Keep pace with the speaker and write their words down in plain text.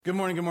Good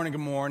morning, good morning,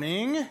 good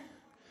morning.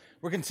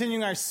 We're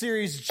continuing our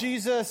series,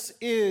 Jesus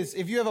Is.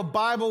 If you have a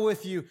Bible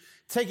with you,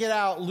 take it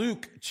out.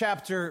 Luke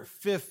chapter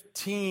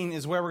 15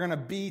 is where we're going to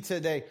be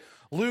today.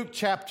 Luke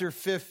chapter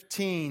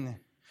 15.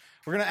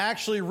 We're going to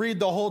actually read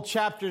the whole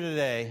chapter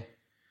today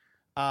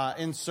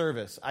in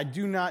service. I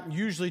do not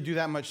usually do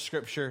that much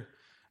scripture,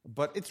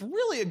 but it's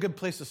really a good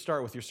place to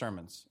start with your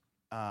sermons.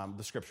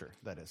 The scripture,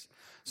 that is.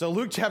 So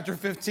Luke chapter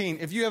 15.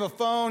 If you have a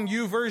phone,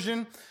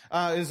 YouVersion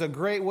is a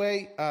great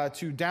way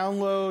to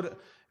download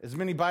as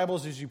many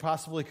Bibles as you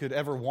possibly could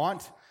ever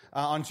want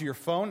onto your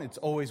phone. It's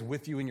always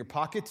with you in your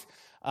pocket,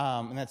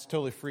 and that's a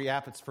totally free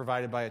app. It's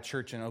provided by a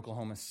church in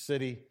Oklahoma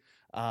City.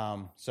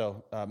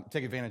 So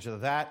take advantage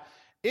of that.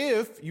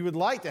 If you would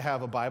like to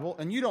have a Bible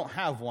and you don't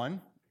have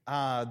one,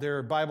 there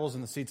are Bibles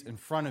in the seats in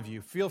front of you.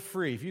 Feel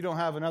free, if you don't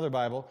have another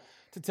Bible,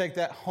 to take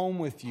that home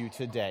with you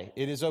today.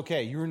 It is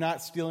okay. You're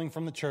not stealing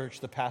from the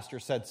church. The pastor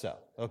said so,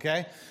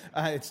 okay?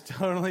 It's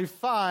totally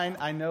fine.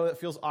 I know it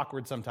feels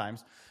awkward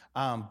sometimes.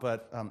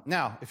 But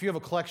now, if you have a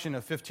collection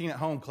of 15 at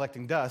home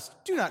collecting dust,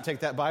 do not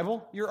take that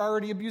Bible. You're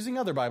already abusing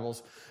other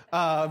Bibles.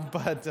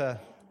 But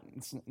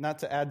it's not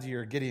to add to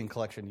your Gideon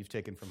collection you've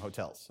taken from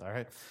hotels, all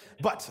right?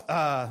 But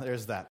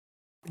there's that.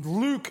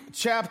 Luke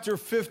chapter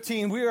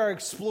 15, we are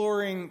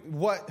exploring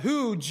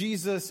who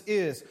Jesus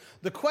is.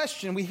 The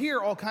question, we hear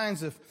all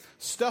kinds of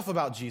stuff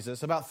about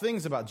Jesus, about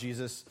things about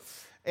Jesus,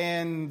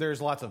 and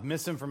there's lots of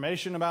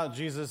misinformation about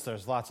Jesus.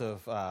 There's lots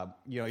of,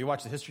 you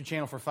watch the History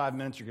Channel for 5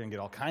 minutes, you're going to get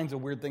all kinds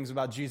of weird things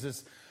about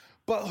Jesus.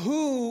 But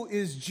who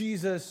is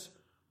Jesus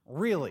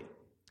really?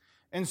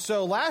 And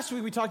so last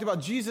week we talked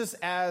about Jesus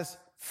as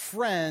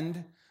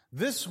friend.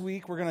 This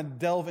week we're going to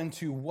delve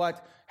into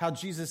how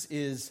Jesus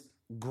is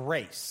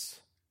grace.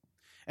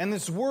 And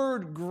this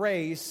word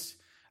grace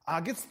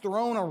gets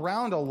thrown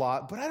around a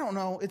lot, but I don't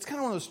know. It's kind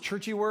of one of those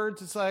churchy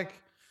words. It's like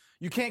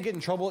you can't get in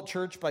trouble at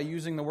church by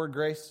using the word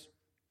grace.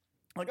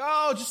 Like,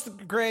 oh, just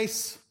the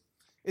grace.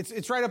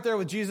 It's right up there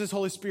with Jesus,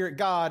 Holy Spirit,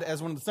 God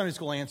as one of the Sunday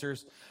school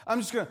answers. I'm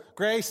just going to,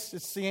 grace,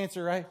 it's the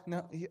answer, right?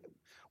 No.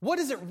 What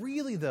is it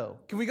really, though?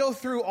 Can we go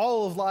through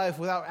all of life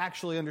without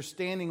actually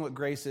understanding what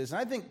grace is? And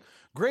I think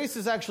grace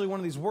is actually one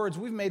of these words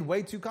we've made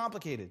way too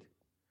complicated.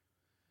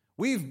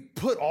 We've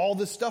put all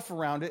this stuff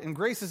around it, and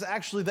grace is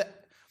actually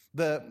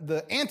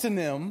the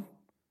antonym,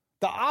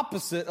 the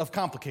opposite of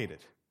complicated.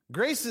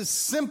 Grace is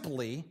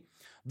simply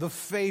the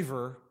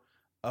favor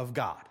of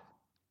God.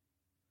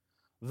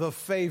 The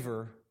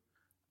favor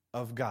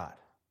of God.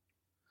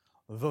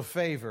 The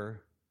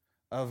favor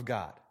of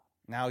God.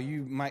 Now,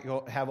 you might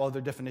have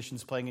other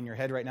definitions playing in your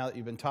head right now that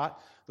you've been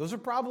taught. Those are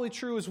probably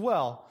true as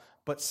well,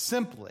 but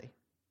simply,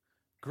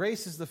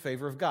 grace is the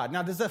favor of God.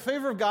 Now, does the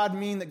favor of God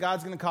mean that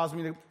God's going to cause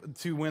me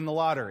to win the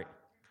lottery?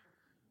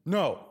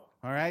 No.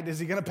 All right? Is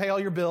he going to pay all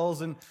your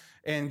bills and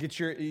get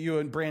you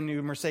a brand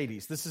new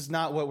Mercedes? This is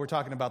not what we're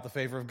talking about, the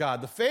favor of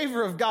God. The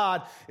favor of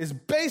God is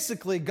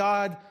basically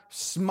God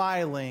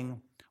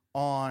smiling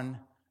on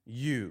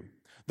you.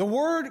 The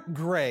word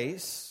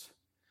grace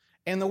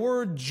and the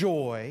word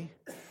joy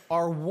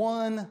are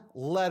one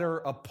letter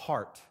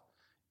apart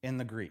in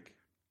the Greek.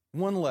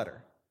 One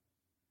letter.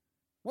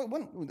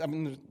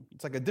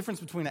 It's like a difference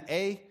between an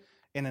A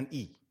and an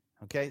E,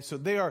 okay? So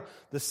they are,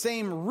 the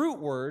same root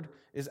word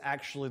is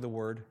actually the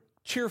word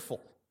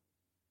cheerful.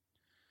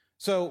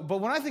 So, but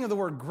when I think of the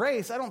word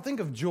grace, I don't think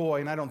of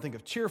joy and I don't think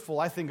of cheerful.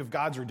 I think of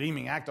God's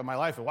redeeming act on my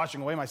life and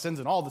washing away my sins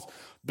and all this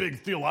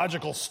big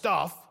theological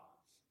stuff.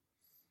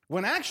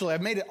 When actually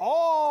I've made it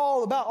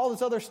all about all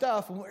this other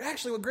stuff. And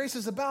actually what grace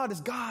is about is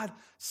God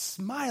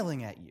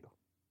smiling at you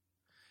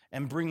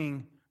and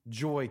bringing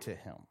joy to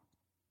him.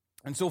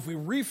 And so if we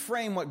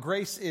reframe what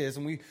grace is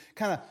and we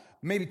kind of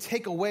maybe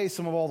take away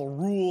some of all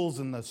the rules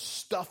and the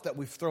stuff that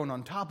we've thrown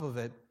on top of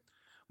it,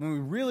 when we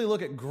really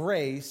look at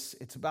grace,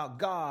 it's about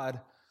God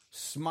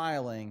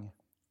smiling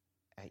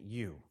at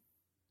you.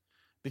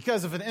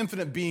 Because if an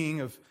infinite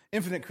being of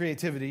infinite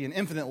creativity and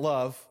infinite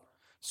love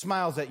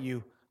smiles at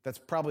you, that's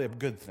probably a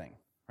good thing,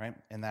 right?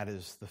 And that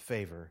is the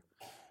favor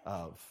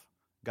of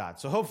God.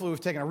 So hopefully we've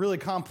taken a really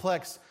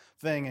complex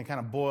thing and kind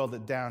of boiled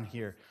it down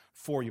here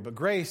for you. But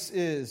grace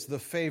is the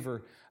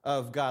favor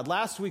of God.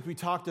 Last week we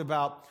talked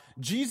about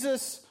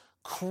Jesus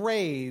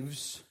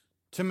craves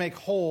to make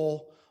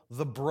whole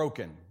the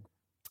broken.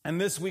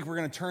 And this week we're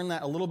going to turn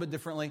that a little bit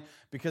differently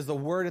because the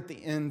word at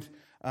the end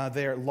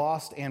there,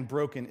 lost and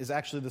broken, is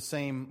actually the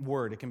same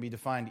word. It can be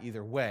defined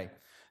either way.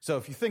 So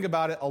if you think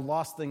about it, a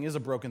lost thing is a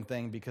broken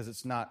thing because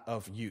it's not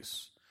of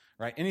use,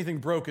 right? Anything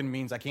broken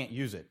means I can't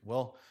use it.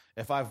 Well,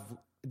 it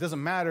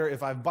doesn't matter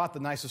if I've bought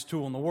the nicest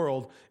tool in the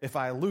world. If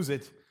I lose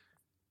it,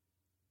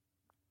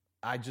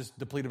 I just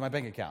depleted my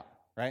bank account,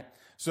 right?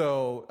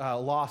 So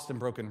lost and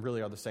broken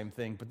really are the same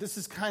thing. But this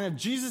is kind of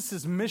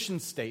Jesus' mission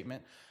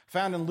statement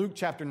found in Luke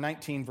chapter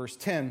 19, verse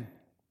 10,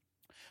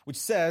 which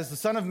says, the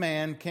Son of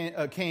Man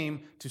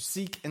came to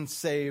seek and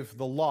save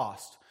the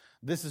lost.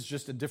 This is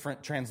just a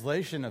different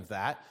translation of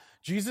that.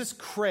 Jesus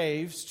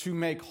craves to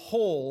make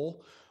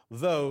whole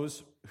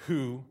those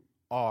who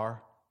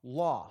are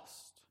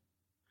lost.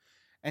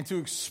 And to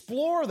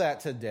explore that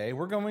today,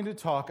 we're going to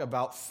talk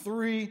about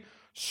 3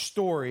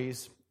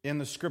 stories in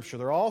the scripture.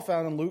 They're all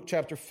found in Luke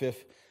chapter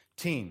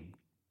 15.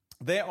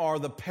 They are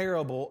the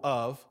parable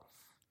of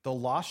the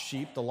lost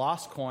sheep, the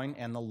lost coin,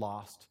 and the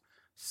lost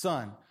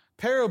son.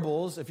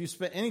 Parables, if you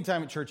spent any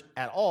time at church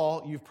at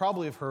all, you've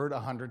probably have heard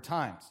 100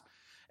 times.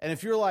 And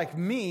if you're like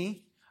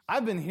me,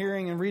 I've been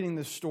hearing and reading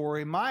this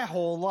story my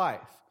whole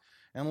life.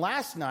 And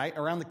last night,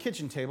 around the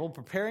kitchen table,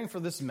 preparing for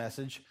this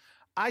message,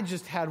 I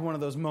just had one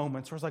of those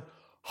moments where I was like,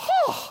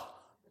 oh!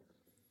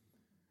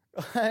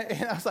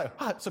 And I was like,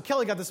 oh. So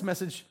Kelly got this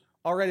message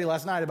already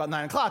last night about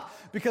 9 o'clock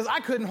because I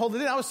couldn't hold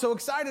it in. I was so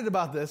excited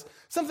about this.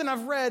 Something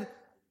I've read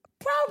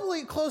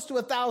probably close to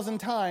 1,000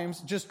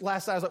 times just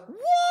last night. I was like,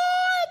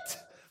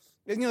 what?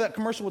 And you know that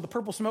commercial with the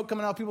purple smoke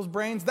coming out of people's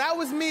brains? That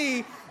was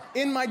me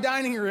in my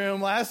dining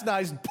room last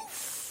night.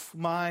 Poof,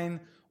 mind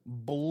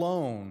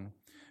blown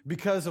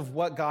because of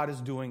what God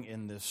is doing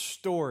in this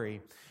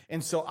story.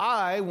 And so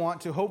I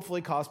want to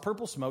hopefully cause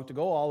purple smoke to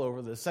go all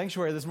over the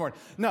sanctuary this morning.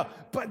 No,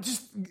 but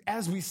just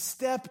as we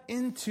step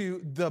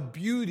into the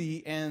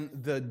beauty and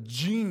the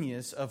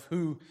genius of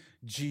who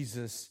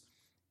Jesus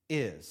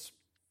is.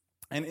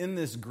 And in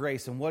this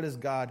grace, and what is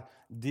God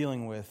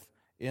dealing with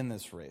in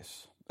this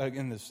race,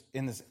 in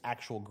this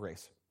actual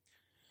grace.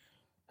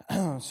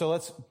 So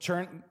let's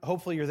turn,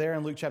 hopefully you're there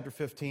in Luke chapter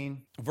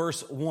 15.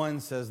 Verse 1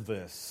 says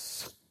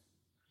this.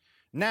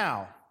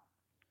 Now,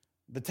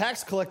 the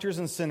tax collectors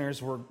and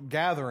sinners were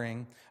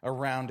gathering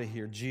around to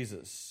hear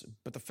Jesus.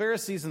 But the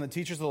Pharisees and the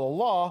teachers of the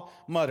law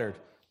muttered,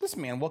 this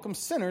man welcomes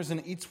sinners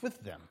and eats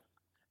with them.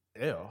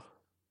 Ew,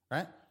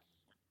 right?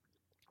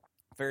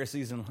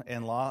 Pharisees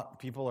and law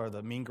people are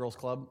the Mean Girls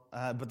Club,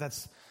 but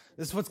this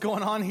is what's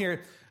going on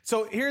here.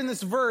 So here in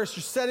this verse,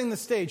 you're setting the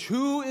stage.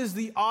 Who is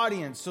the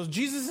audience? So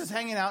Jesus is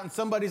hanging out in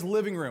somebody's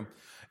living room.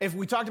 If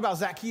we talked about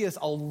Zacchaeus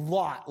a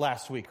lot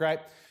last week,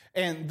 right?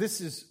 And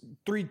this is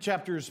 3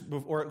 chapters,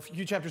 or a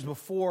few chapters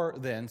before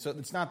then, so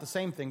it's not the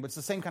same thing, but it's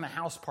the same kind of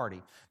house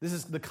party. This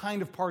is the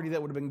kind of party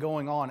that would have been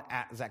going on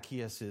at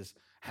Zacchaeus'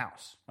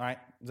 house, all right?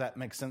 Does that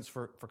make sense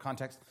for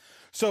context?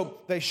 So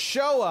they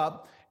show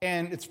up,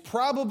 and it's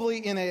probably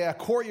in a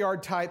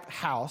courtyard-type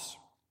house,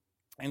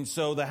 and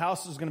so the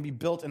house is going to be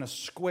built in a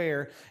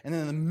square, and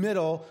then in the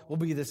middle will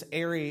be this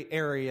airy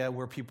area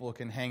where people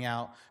can hang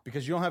out,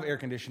 because you don't have air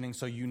conditioning,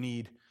 so you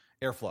need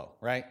airflow,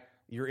 right?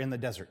 You're in the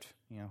desert,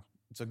 you know.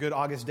 It's a good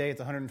August day. It's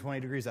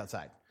 120 degrees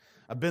outside.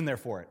 I've been there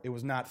for it. It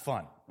was not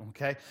fun,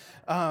 okay?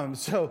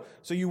 So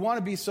you want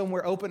to be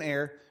somewhere open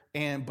air,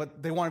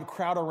 but they want to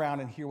crowd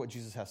around and hear what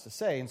Jesus has to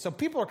say. And so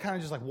people are kind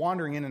of just like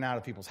wandering in and out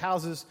of people's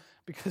houses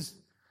because,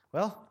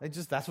 well,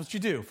 that's what you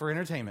do for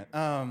entertainment.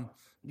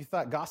 You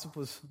thought gossip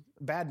was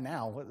bad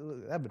now. That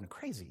would have been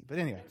crazy. But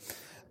anyway,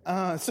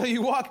 so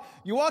you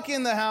walk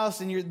in the house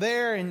and you're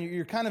there and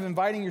you're kind of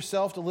inviting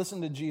yourself to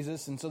listen to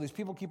Jesus. And so these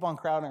people keep on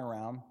crowding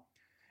around.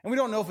 And we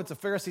don't know if it's a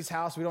Pharisee's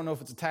house, we don't know if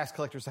it's a tax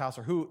collector's house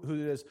or who it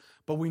is,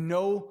 but we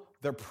know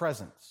their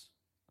presence.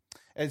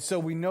 And so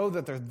we know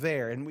that they're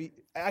there. And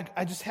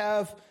I just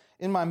have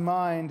in my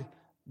mind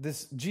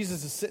this,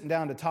 Jesus is sitting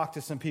down to talk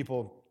to some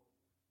people,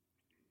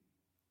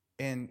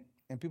 and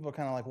people are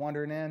kind of like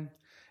wandering in,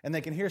 and they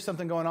can hear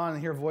something going on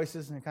and hear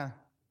voices, and they're kind of,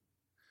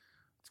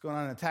 what's going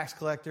on? And a tax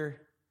collector,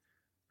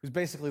 who's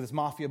basically this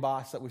mafia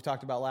boss that we've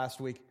talked about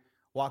last week,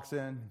 walks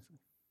in.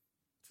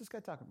 What's this guy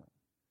talking about?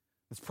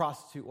 This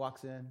prostitute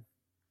walks in,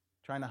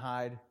 trying to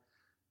hide,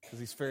 because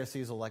these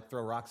Pharisees will like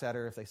throw rocks at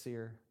her if they see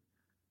her.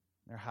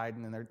 They're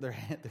hiding, and they're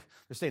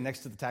staying next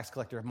to the tax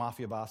collector,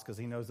 mafia boss, because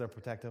he knows they'll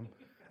protect him.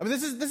 I mean,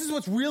 this is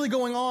what's really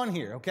going on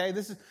here. Okay,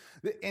 this is,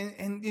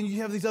 and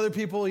you have these other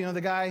people. You know,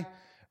 the guy,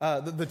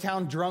 the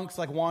town drunks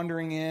like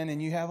wandering in,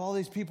 and you have all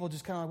these people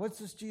just kind of like, what's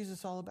this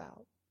Jesus all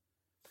about?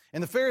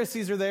 And the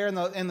Pharisees are there,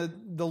 and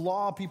the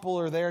law people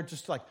are there,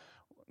 just like,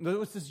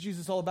 what's this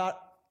Jesus all about?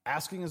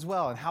 Asking as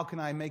well, and how can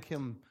I make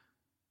him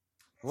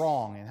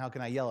wrong, and how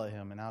can I yell at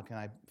him, and how can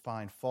I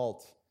find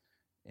fault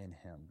in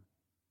him?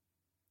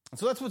 And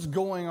so that's what's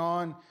going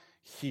on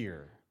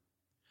here.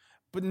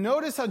 But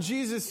notice how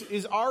Jesus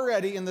is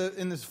already in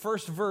this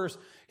first verse,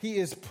 he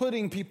is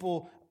putting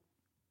people,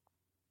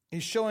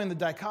 he's showing the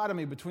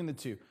dichotomy between the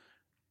two.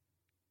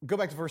 Go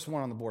back to verse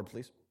 1 on the board,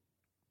 please.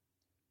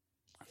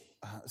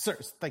 Sir,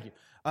 thank you.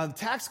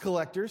 Tax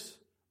collectors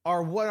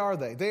are, what are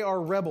they? They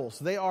are rebels.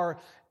 They are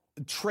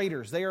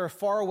traitors. They are as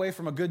far away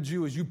from a good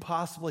Jew as you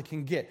possibly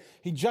can get.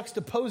 He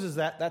juxtaposes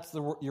that. That's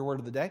your word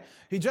of the day.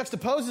 He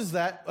juxtaposes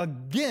that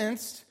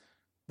against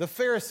the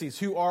Pharisees,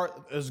 who are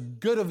as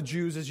good of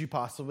Jews as you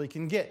possibly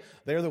can get.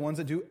 They're the ones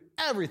that do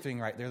everything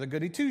right. They're the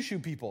goody two-shoe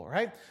people,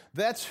 right?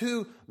 That's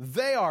who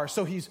they are.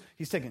 So he's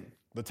taking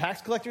the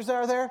tax collectors that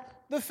are there,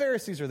 the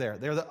Pharisees are there.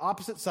 They're the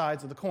opposite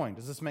sides of the coin.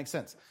 Does this make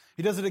sense?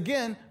 He does it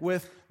again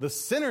with the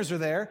sinners are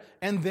there,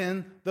 and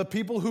then the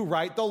people who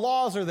write the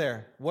laws are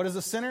there. What is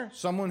a sinner?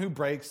 Someone who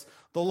breaks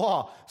the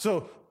law.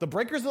 So the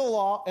breakers of the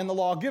law and the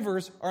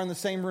lawgivers are in the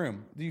same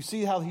room. Do you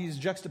see how he's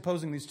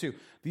juxtaposing these two?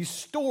 These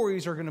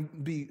stories are going to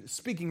be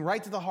speaking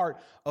right to the heart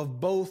of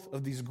both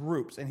of these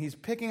groups. And he's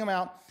picking them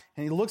out,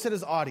 and he looks at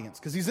his audience,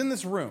 because he's in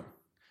this room.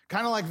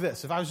 Kind of like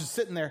this. If I was just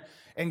sitting there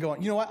and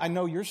going, you know what? I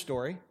know your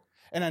story,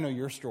 and I know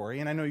your story,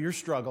 and I know your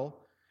struggle,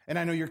 and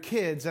I know your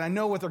kids, and I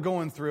know what they're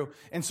going through.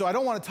 And so I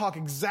don't want to talk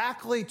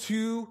exactly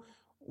to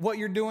what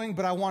you're doing,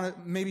 but I want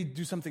to maybe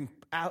do something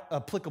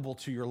applicable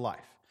to your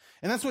life.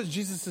 And that's what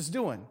Jesus is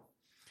doing.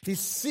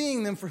 He's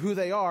seeing them for who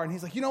they are. And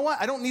he's like, you know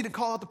what? I don't need to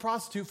call out the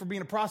prostitute for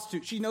being a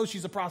prostitute. She knows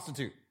she's a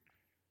prostitute.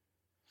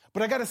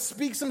 But I got to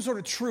speak some sort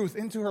of truth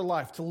into her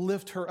life to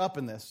lift her up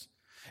in this.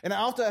 And I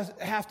also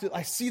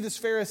I see this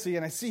Pharisee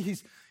and I see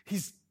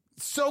he's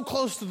so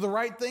close to the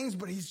right things,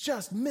 but he's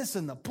just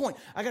missing the point.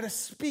 I got to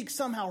speak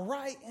somehow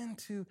right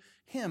into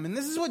him. And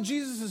this is what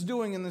Jesus is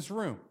doing in this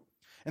room.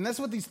 And that's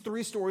what these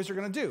three stories are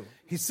going to do.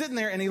 He's sitting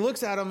there and he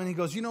looks at them and he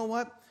goes, you know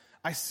what?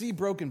 I see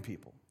broken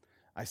people.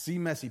 I see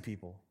messy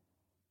people.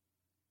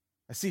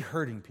 I see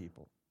hurting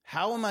people.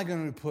 How am I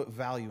going to put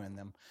value in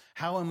them?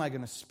 How am I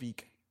going to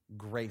speak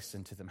grace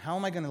into them? How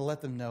am I going to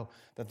let them know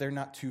that they're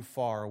not too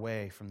far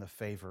away from the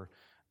favor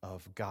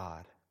of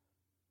God?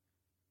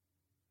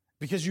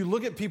 Because you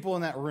look at people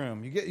in that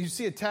room, you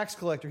see a tax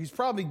collector, he's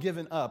probably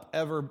given up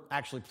ever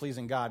actually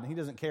pleasing God, and he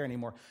doesn't care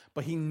anymore,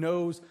 but he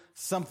knows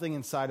something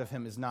inside of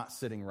him is not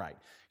sitting right.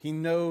 He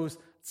knows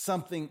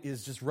something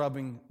is just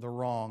rubbing the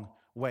wrong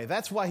way.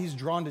 That's why he's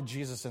drawn to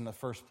Jesus in the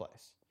first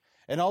place.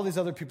 And all these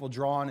other people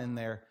drawn in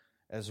there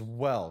as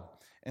well.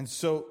 And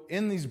so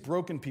in these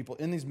broken people,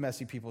 in these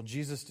messy people,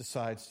 Jesus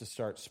decides to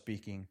start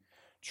speaking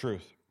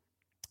truth.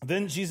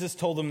 Then Jesus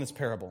told them this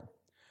parable.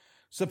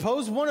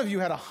 Suppose one of you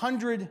had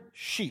 100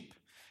 sheep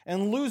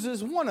and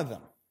loses one of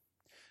them.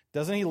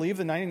 Doesn't he leave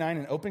the 99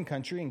 in open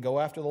country and go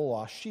after the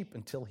lost sheep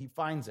until he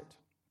finds it?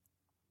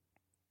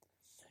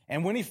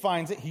 And when he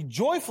finds it, he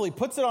joyfully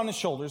puts it on his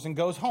shoulders and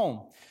goes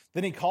home.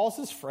 Then he calls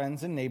his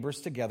friends and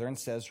neighbors together and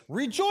says,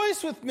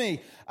 rejoice with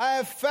me, I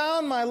have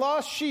found my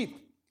lost sheep.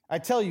 I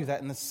tell you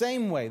that in the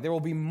same way, there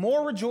will be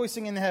more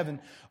rejoicing in heaven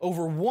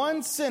over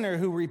one sinner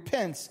who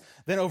repents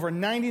than over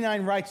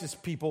 99 righteous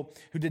people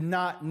who did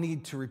not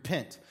need to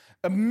repent.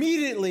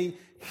 Immediately,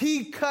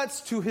 he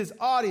cuts to his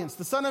audience.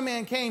 The Son of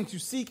Man came to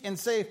seek and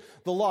save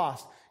the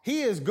lost.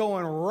 He is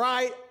going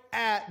right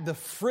at the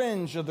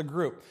fringe of the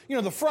group. You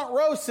know, the front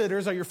row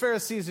sitters are your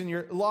Pharisees and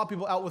your law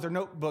people out with their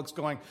notebooks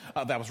going,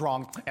 that was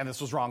wrong, and this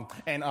was wrong,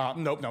 and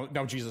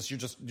no, Jesus, you're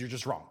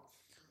just wrong.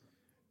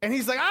 And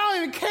he's like, I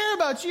don't even care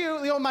about you.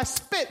 You know, my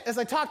spit as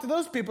I talk to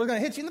those people is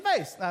going to hit you in the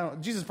face.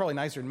 Jesus is probably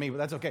nicer than me, but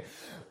that's okay.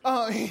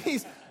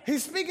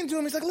 He's speaking to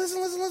him. He's like,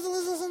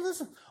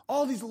 listen.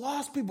 All these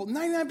lost people,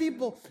 99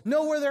 people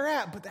know where they're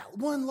at, but that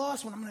one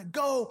lost one, I'm going to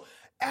go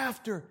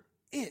after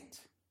it.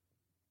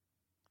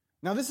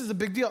 Now, this is a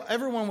big deal.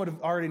 Everyone would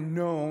have already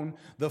known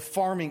the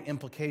farming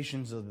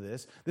implications of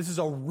this. This is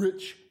a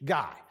rich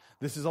guy.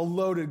 This is a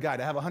loaded guy.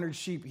 To have 100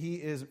 sheep,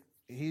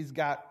 he's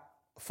got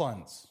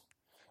funds.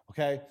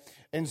 Okay?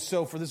 And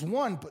so for this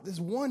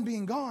one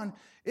being gone,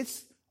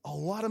 it's a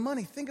lot of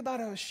money. Think about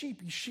how a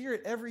sheep, you shear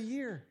it every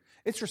year.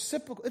 It's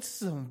reciprocal.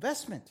 It's an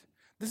investment.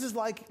 This is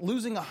like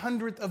losing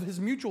 100th of his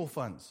mutual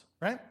funds,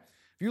 right?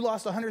 If you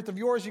lost 100th of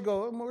yours, you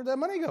go, where'd that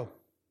money go?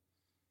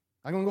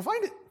 I'm going to go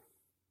find it.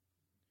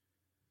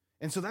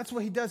 And so that's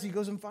what he does. He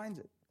goes and finds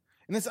it.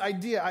 And this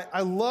idea,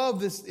 I love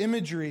this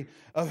imagery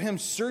of him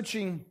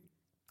searching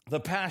the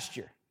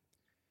pasture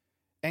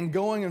and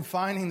going and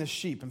finding the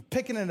sheep and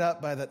picking it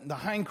up by the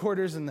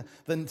hindquarters and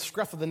the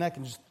scruff of the neck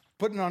and just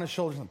putting it on his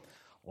shoulders and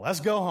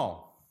let's go home.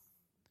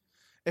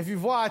 If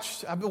you've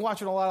watched, I've been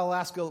watching a lot of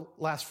Alaska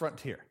Last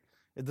Frontier.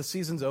 The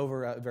season's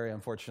over, very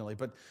unfortunately.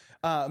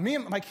 But me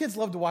and my kids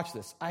love to watch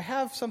this. I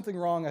have something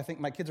wrong. I think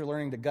my kids are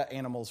learning to gut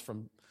animals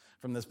from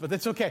this, but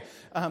that's okay.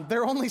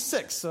 They're only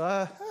 6,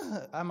 so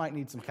I might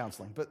need some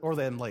counseling, or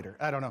then later.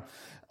 I don't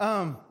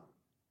know.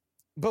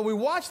 But we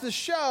watch the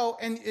show,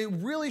 and it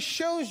really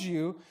shows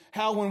you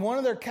how when one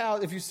of their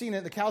cows, if you've seen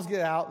it, the cows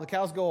get out, the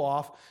cows go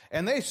off,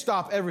 and they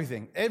stop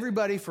everything.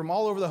 Everybody from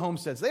all over the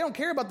homesteads. They don't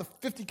care about the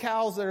 50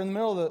 cows that are in the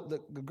middle of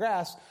the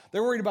grass.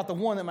 They're worried about the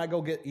one that might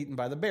go get eaten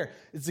by the bear.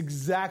 It's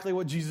exactly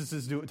what Jesus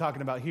is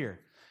talking about here.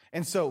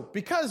 And so,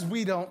 because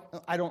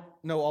I don't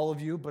know all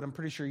of you, but I'm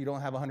pretty sure you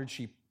don't have 100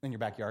 sheep in your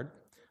backyard.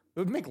 It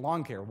would make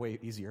lawn care way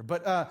easier.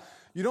 But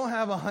you don't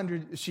have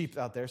 100 sheep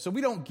out there, so we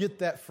don't get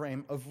that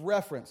frame of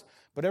reference.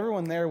 But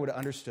everyone there would have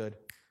understood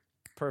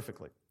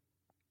perfectly.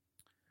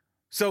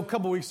 So a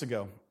couple weeks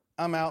ago,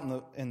 I'm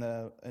out in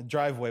the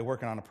driveway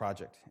working on a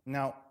project.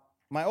 Now,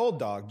 my old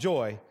dog,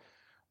 Joy,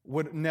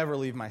 would never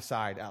leave my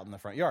side out in the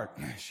front yard.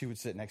 She would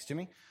sit next to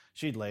me.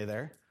 She'd lay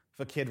there. If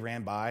a kid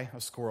ran by,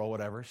 a squirrel,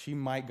 whatever, she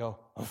might go,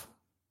 oh.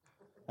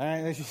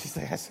 And she'd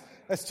say,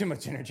 that's too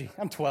much energy.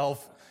 I'm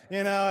 12.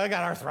 You know, I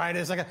got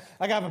arthritis. I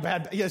got a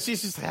bad,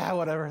 she's just,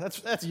 whatever.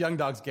 That's a young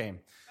dog's game.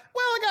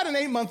 Well, I got an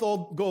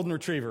 8-month-old golden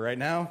retriever right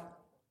now,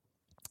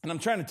 and I'm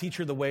trying to teach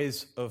her the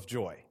ways of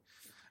Joy.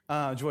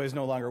 Joy is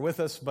no longer with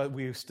us, but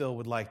we still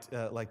would like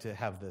to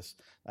have this.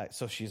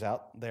 So she's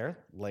out there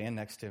laying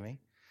next to me,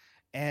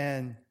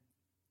 and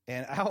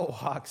out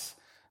walks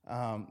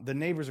the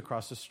neighbors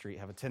across the street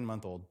have a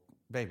 10-month-old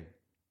baby,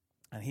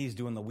 and he's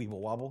doing the weeble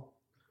wobble.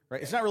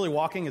 Right? It's not really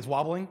walking; it's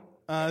wobbling.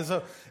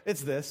 So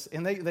it's this,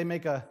 and they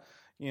make a,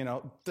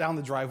 down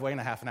the driveway in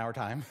a half an hour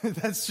time.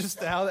 That's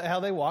just how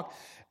they walk.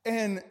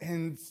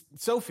 And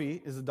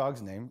Sophie is the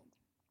dog's name,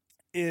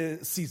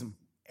 sees him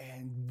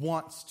and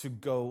wants to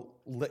go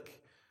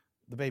lick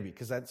the baby,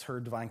 because that's her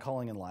divine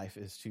calling in life,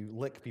 is to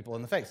lick people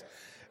in the face.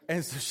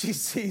 And so she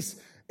sees,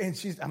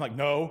 and I'm like,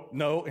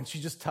 no. And she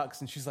just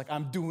tucks, and she's like,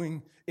 I'm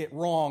doing it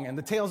wrong. And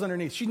the tail's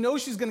underneath. She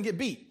knows she's going to get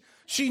beat.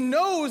 She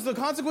knows the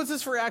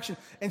consequences for action,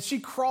 and she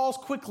crawls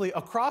quickly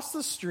across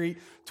the street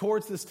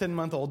towards this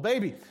 10-month-old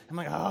baby. I'm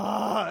like,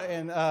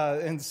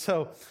 and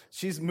so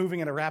she's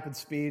moving at a rapid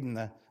speed,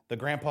 and the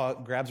grandpa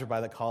grabs her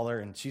by the collar,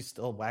 and she's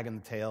still wagging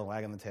the tail,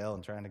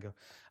 and trying to go.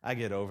 I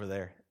get over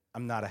there.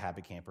 I'm not a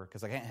happy camper,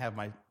 because I can't have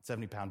my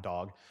 70-pound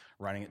dog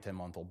running at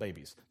 10-month-old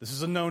babies. This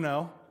is a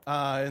no-no.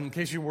 In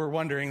case you were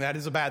wondering, that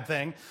is a bad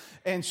thing.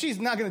 And she's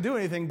not going to do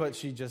anything, but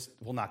she just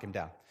will knock him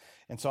down.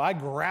 And so I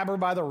grab her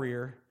by the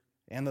rear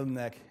and the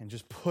neck and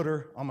just put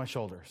her on my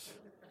shoulders.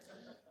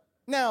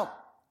 Now,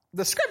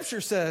 the scripture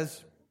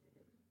says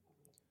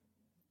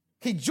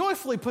he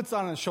joyfully puts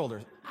on his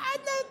shoulders.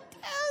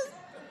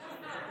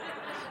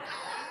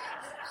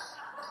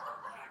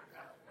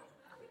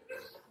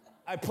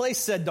 I place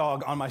said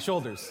dog on my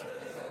shoulders.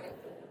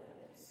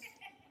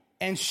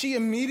 And she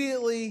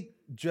immediately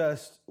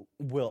just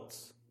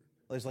wilts.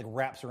 Just like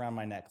wraps around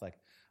my neck like,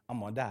 I'm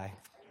going to die.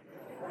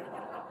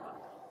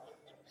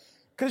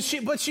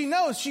 But she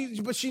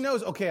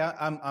knows, okay,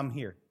 I'm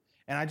here.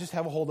 And I just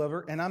have a hold of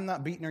her, and I'm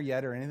not beating her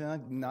yet or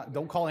anything.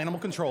 Don't call animal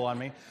control on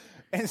me.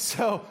 And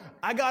so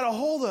I got a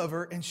hold of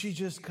her, and she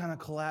just kind of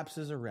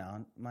collapses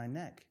around my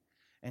neck.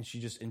 And she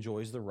just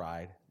enjoys the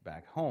ride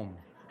back home.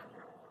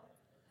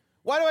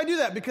 Why do I do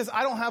that? Because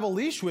I don't have a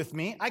leash with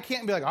me. I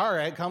can't be like, all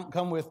right,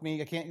 come with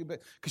me. I can't,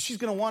 because she's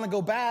going to want to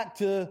go back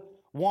to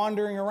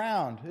wandering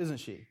around, isn't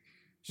she?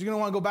 She's going to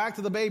want to go back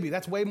to the baby.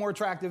 That's way more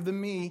attractive than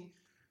me.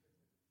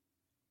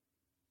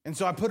 And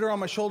so I put her on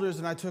my shoulders,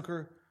 and I took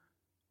her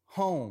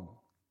home.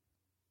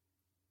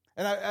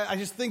 And I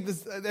just think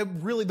that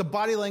really the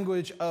body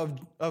language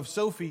of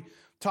Sophie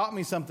taught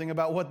me something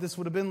about what this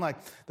would have been like.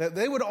 That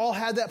they would all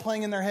had that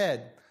playing in their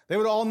head. They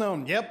would all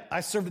known, yep,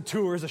 I served a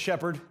tour as a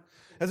shepherd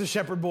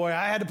boy.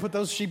 I had to put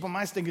those sheep on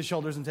my stinking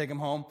shoulders and take them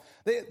home.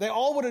 They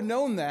all would have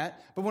known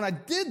that. But when I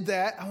did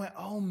that, I went,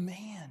 oh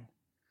man,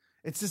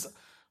 it's just,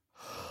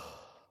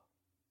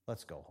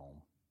 let's go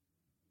home.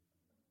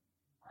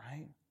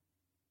 Right?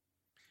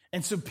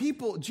 And so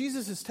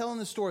Jesus is telling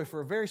the story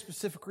for a very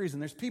specific reason.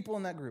 There's people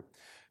in that group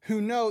who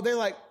know, they're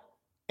like,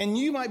 and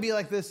you might be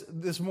like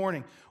this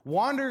morning,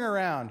 wandering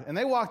around, and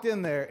they walked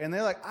in there, and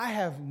they're like, I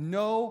have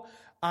no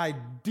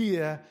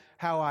idea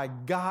how I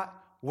got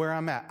where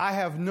I'm at. I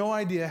have no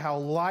idea how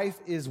life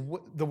is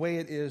the way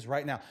it is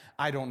right now.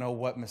 I don't know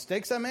what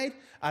mistakes I made.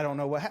 I don't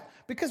know what happened.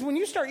 Because when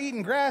you start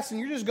eating grass, and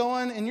you're just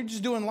going, and you're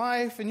just doing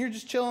life, and you're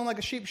just chilling like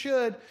a sheep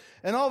should,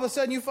 and all of a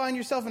sudden you find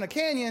yourself in a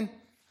canyon,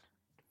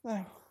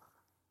 like,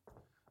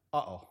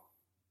 uh-oh.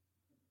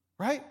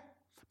 Right?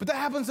 But that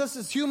happens to us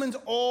as humans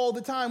all the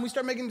time. We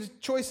start making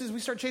choices. We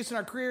start chasing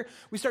our career.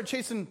 We start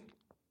chasing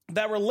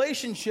that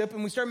relationship,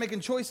 and we start making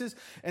choices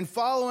and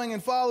following.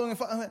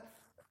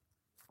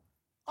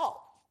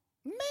 Oh,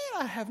 man,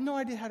 I have no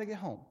idea how to get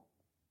home.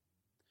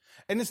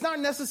 And it's not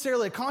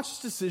necessarily a conscious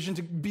decision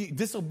to be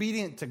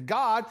disobedient to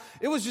God.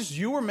 It was just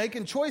you were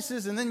making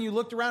choices, and then you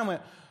looked around and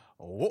went,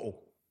 whoa.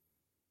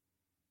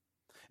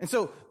 And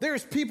so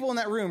there's people in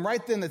that room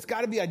right then that's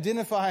got to be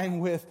identifying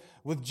with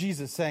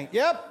Jesus, saying,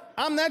 yep,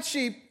 I'm that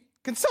sheep.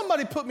 Can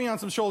somebody put me on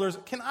some shoulders?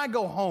 Can I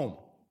go home?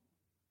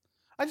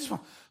 I just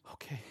want,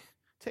 okay,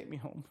 take me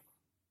home.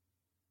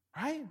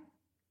 Right?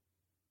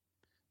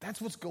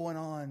 That's what's going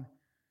on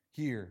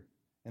here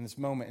in this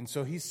moment. And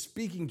so he's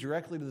speaking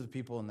directly to the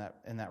people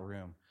in that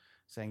room,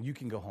 saying, you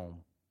can go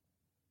home.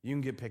 You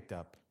can get picked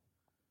up.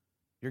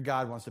 Your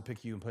God wants to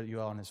pick you and put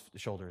you on his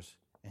shoulders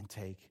and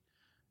take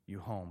you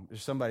home.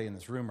 There's somebody in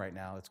this room right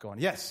now that's going,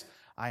 yes,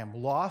 I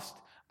am lost.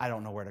 I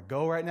don't know where to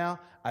go right now.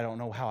 I don't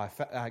know how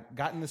I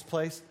got in this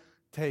place.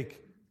 Take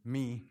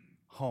me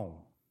home.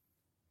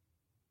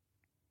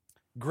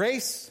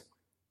 Grace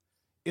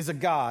is a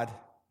God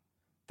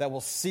that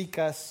will seek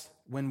us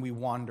when we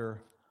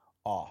wander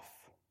off.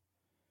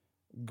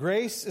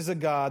 Grace is a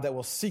God that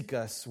will seek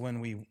us when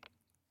we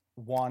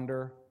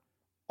wander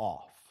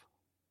off.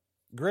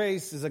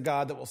 Grace is a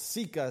God that will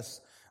seek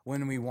us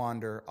when we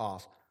wander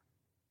off.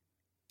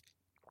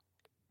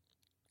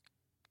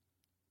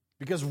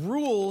 Because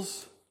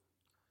rules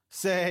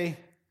say,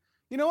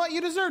 you know what,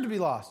 you deserve to be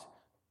lost.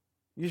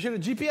 You should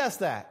have GPSed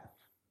that.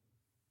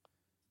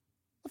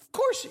 Of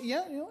course,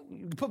 you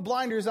put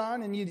blinders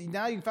on, and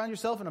now you found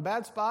yourself in a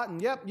bad spot,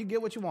 and yep, you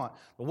get what you want.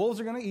 The wolves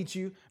are going to eat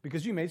you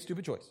because you made a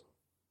stupid choice.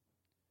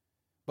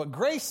 But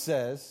grace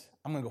says,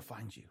 I'm going to go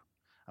find you.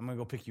 I'm going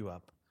to go pick you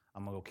up.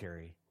 I'm going to go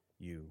carry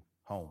you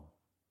home.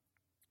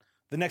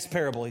 The next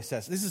parable, he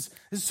says, this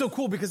is so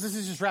cool because this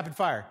is just rapid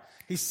fire.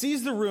 He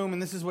sees the room,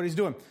 and this is what he's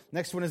doing.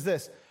 Next one is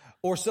this.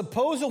 Or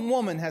suppose a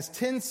woman has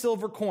 10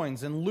 silver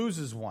coins and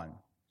loses one.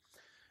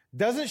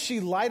 Doesn't she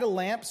light a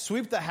lamp,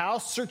 sweep the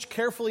house, search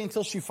carefully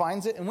until she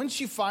finds it? And when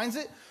she finds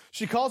it,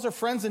 she calls her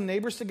friends and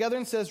neighbors together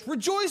and says,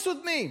 rejoice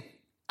with me.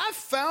 I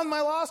found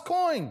my lost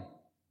coin.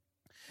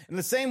 In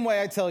the same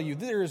way, I tell you,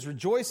 there is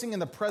rejoicing in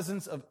the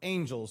presence of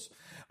angels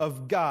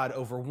of God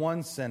over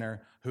one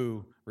sinner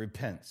who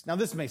repents. Now,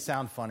 this may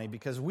sound funny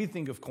because we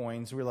think of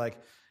coins. We're like,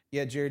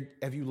 yeah, Jared,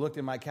 have you looked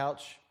at my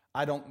couch?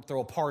 I don't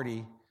throw a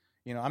party.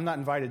 You know, I'm not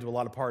invited to a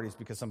lot of parties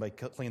because somebody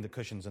cleaned the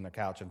cushions in their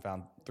couch and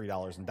found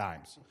 $3 in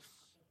dimes,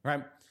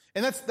 right?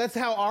 And that's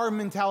how our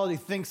mentality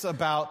thinks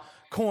about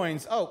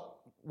coins. Oh,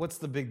 what's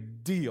the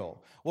big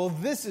deal? Well,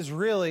 this is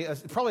really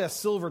probably a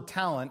silver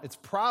talent. It's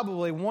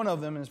probably one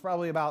of them, and it's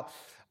probably about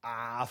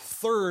a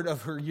third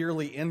of her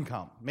yearly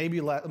income. Maybe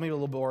a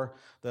little more.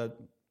 The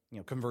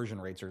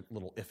conversion rates are a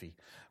little iffy.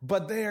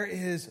 But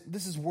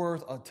this is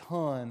worth a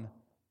ton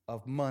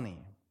of money.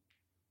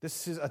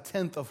 This is a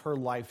tenth of her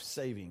life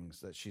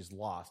savings that she's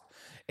lost.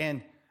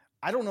 And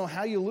I don't know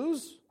how you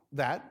lose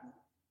that.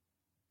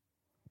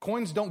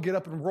 Coins don't get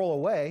up and roll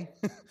away.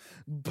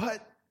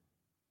 But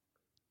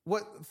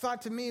what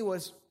thought to me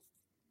was,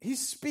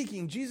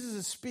 Jesus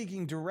is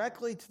speaking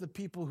directly to the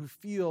people who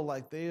feel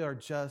like they are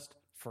just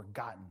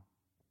forgotten.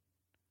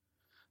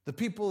 The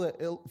people that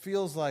it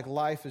feels like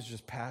life has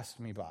just passed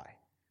me by.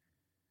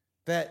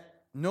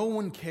 That no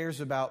one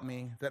cares about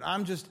me. That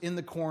I'm just in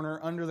the corner,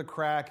 under the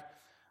crack,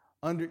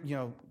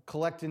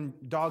 collecting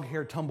dog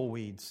hair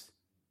tumbleweeds.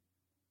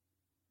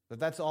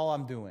 That's all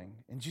I'm doing.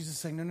 And Jesus is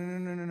saying,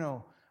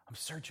 no. I'm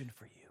searching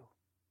for you.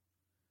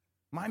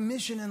 My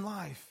mission in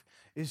life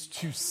is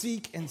to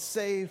seek and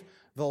save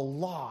the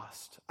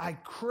lost. I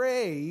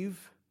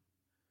crave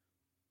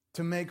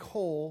to make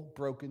whole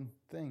broken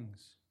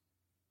things.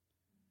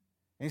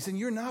 And he's saying,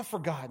 you're not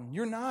forgotten.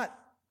 You're not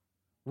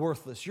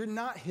worthless. You're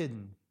not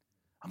hidden.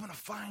 I'm going to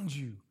find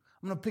you.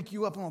 I'm going to pick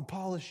you up. I'm going to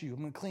polish you.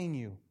 I'm going to clean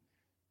you.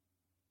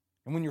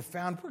 And when you're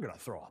found, we're going to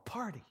throw a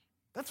party.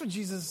 That's what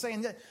Jesus is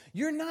saying. That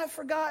you're not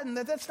forgotten.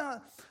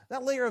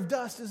 That layer of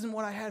dust isn't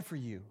what I had for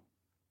you.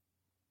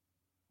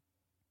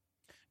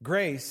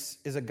 Grace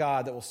is a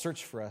God that will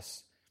search for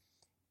us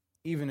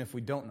even if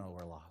we don't know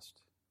we're lost.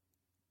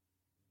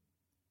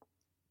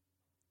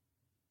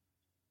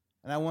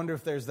 And I wonder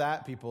if there's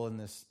people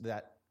in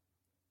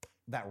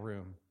that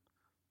room.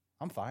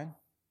 I'm fine.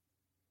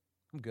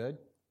 I'm good.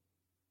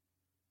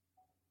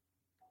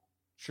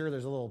 Sure,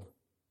 there's a little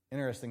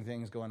interesting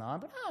things going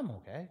on, but I'm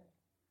okay.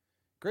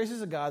 Grace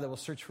is a God that will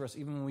search for us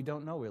even when we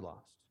don't know we're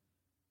lost.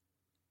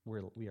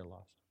 We are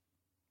lost.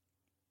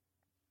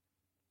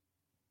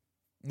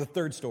 The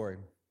third story,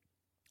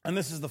 and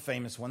this is the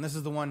famous one. This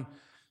is the one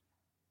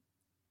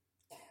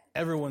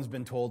everyone's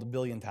been told a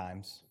billion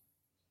times.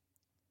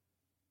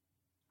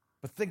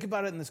 But think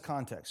about it in this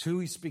context. Who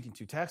he's speaking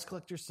to: tax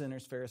collectors,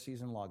 sinners,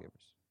 Pharisees, and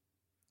lawgivers.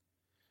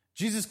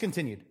 Jesus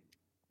continued.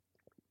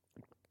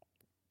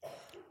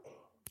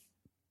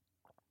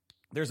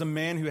 There's a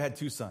man who had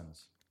 2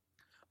 sons.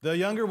 The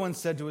younger one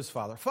said to his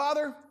father,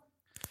 Father,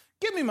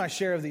 give me my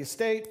share of the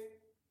estate.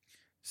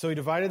 So he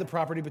divided the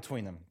property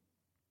between them.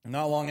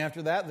 Not long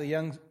after that, the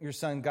younger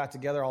son got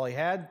together all he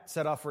had,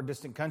 set off for a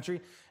distant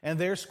country, and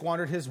there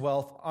squandered his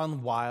wealth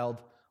on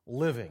wild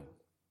living.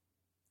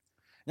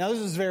 Now, this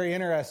is very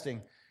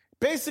interesting.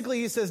 Basically,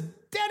 he says,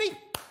 Daddy,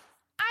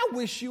 I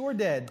wish you were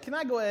dead. Can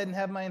I go ahead and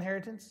have my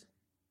inheritance?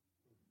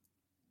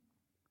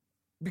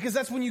 Because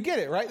that's when you get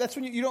it, right? That's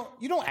when you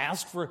don't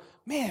ask for,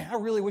 man, I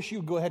really wish you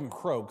would go ahead and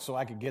croak so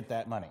I could get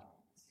that money.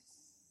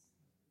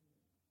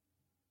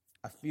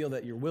 I feel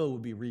that your will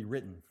would be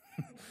rewritten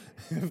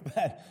if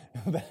that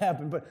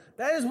happened. But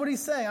that is what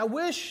he's saying. I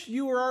wish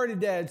you were already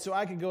dead so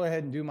I could go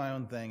ahead and do my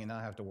own thing and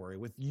not have to worry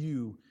with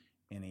you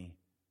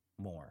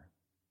anymore.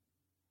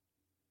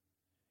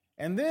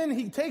 And then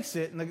he takes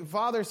it, and the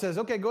father says,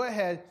 okay, go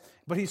ahead.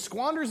 But he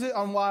squanders it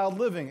on wild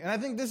living. And I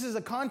think this is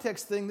a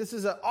context thing. This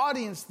is an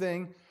audience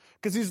thing.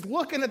 Because he's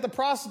looking at the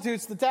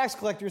prostitutes, the tax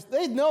collectors.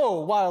 They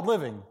know wild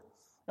living.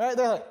 Right?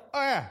 They're like, oh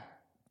yeah,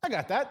 I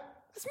got that.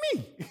 That's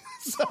me.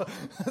 So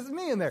that's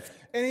me in there.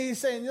 And he's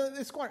saying,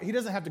 he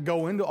doesn't have to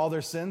go into all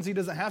their sins. He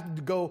doesn't have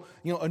to go,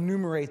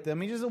 enumerate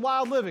them. He's just a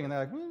wild living. And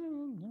they're like,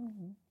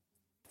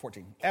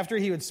 14. After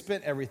he had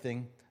spent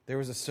everything, there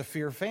was a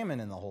severe famine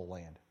in the whole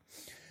land.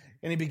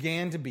 And he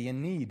began to be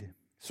in need.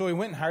 So he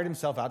went and hired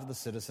himself out to the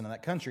citizen of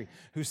that country,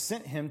 who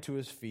sent him to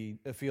his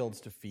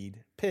fields to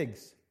feed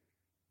pigs.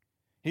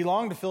 He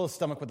longed to fill his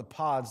stomach with the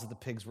pods that the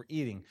pigs were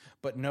eating,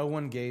 but no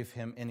one gave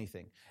him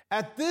anything.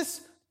 At this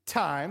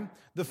time,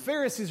 the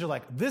Pharisees are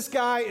like, this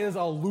guy is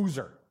a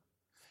loser.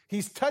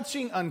 He's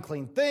touching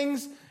unclean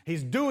things.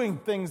 He's doing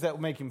things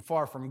that make him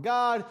far from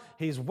God.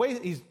 He's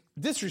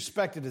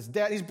disrespected his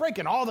dad. He's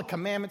breaking all the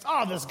commandments.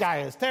 Oh, this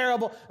guy is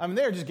terrible. I mean,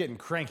 they're just getting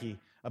cranky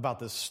about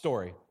this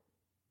story.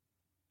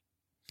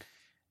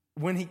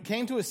 When he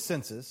came to his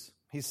senses,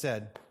 he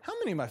said, how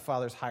many of my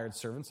father's hired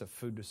servants have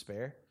food to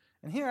spare?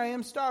 And here I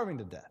am starving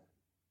to death.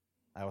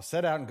 I will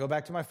set out and go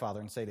back to my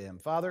father and say to him,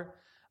 Father,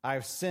 I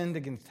have sinned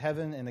against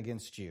heaven and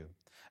against you.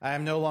 I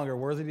am no longer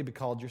worthy to be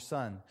called your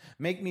son.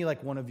 Make me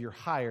like one of your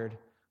hired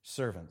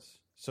servants.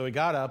 So he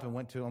got up and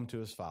went to him to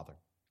his father.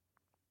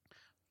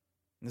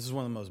 And this is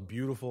one of the most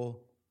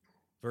beautiful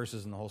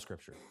verses in the whole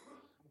scripture.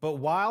 But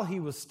while he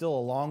was still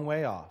a long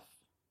way off,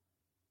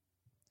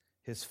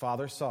 his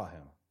father saw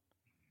him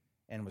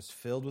and was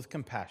filled with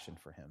compassion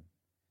for him,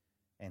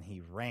 and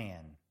he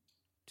ran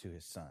to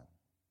his son.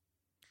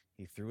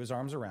 He threw his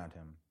arms around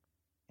him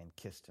and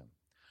kissed him.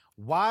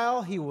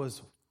 While he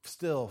was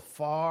still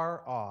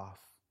far off,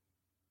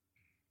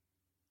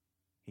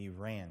 he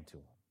ran to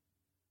him.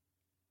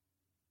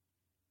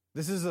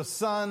 This is a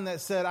son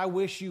that said, I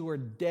wish you were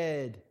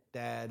dead,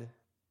 Dad.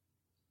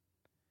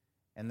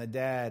 And the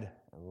dad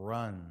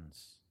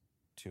runs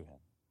to him.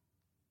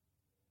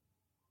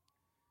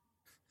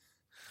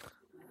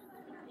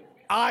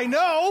 I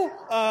know.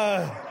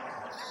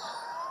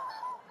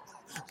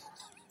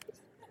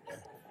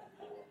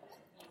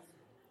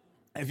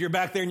 If you're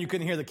back there and you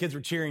couldn't hear, the kids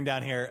were cheering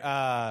down here,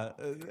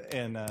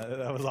 and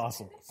that was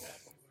awesome.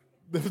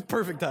 It was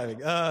perfect timing.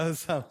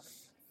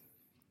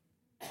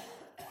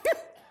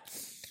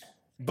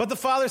 But the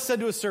father said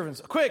to his servants,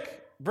 quick,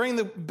 bring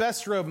the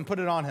best robe and put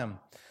it on him.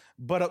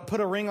 But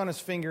put a ring on his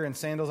finger and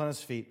sandals on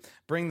his feet.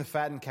 Bring the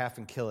fattened calf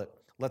and kill it.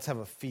 Let's have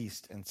a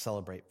feast and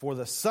celebrate. For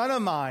the son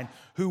of mine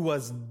who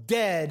was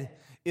dead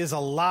is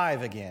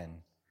alive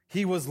again.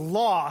 He was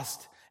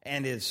lost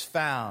and is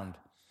found.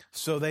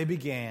 So they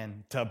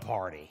began to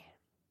party.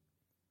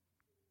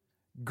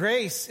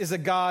 Grace is a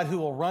God who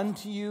will run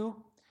to you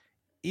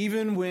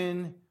even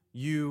when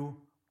you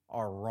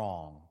are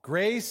wrong.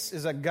 Grace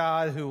is a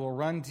God who will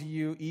run to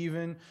you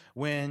even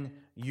when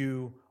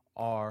you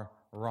are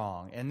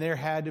wrong. And there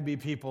had to be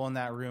people in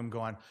that room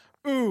going,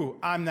 ooh,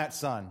 I'm that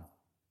son.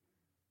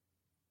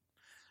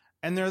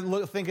 And they're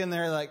thinking,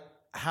 they're like,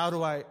 how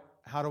do I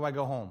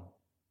go home?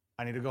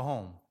 I need to go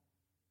home.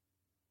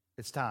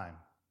 It's time.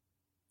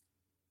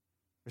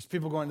 There's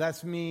people going,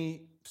 that's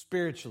me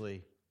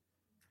spiritually.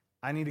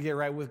 I need to get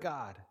right with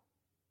God.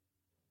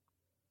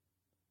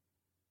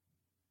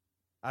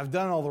 I've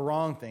done all the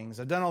wrong things.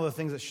 I've done all the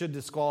things that should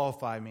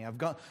disqualify me. I've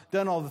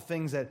done all the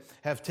things that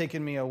have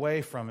taken me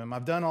away from him.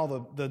 I've done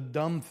all the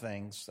dumb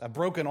things. I've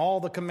broken all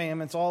the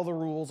commandments, all the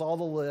rules, all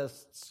the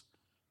lists.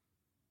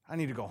 I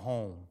need to go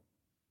home.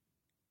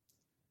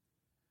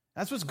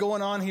 That's what's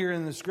going on here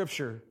in the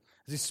scripture,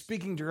 as he's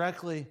speaking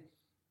directly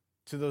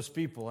to those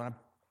people. And I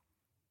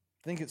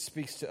think it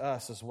speaks to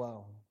us as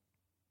well.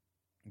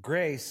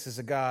 Grace is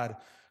a God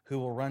who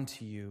will run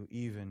to you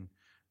even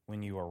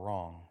when you are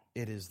wrong.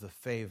 It is the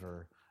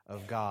favor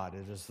of God.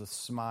 It is the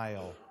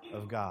smile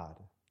of God.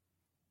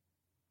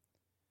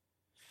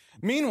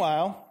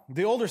 Meanwhile,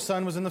 the older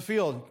son was in the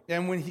field,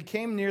 and when he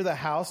came near the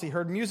house, he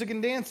heard music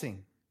and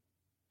dancing.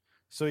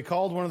 So he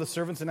called one of the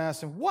servants and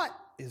asked him, what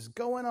is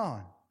going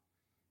on?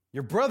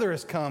 Your brother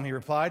has come, he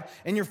replied,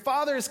 and your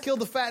father has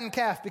killed the fattened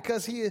calf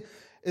because he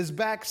is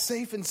back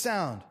safe and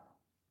sound.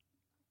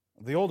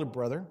 The older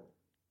brother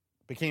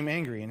became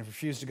angry and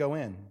refused to go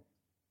in.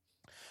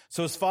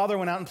 So his father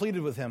went out and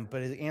pleaded with him,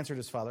 but he answered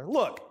his father,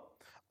 look,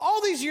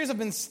 all these years I've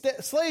been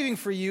slaving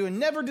for you and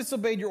never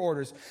disobeyed your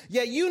orders,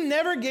 yet you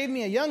never gave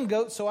me a young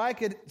goat so I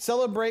could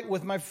celebrate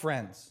with my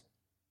friends.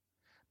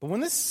 But when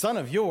this son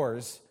of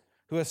yours,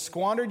 who has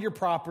squandered your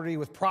property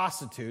with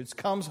prostitutes,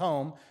 comes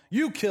home,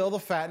 you kill the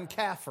fattened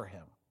calf for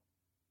him.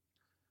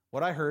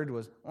 What I heard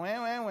was, wah,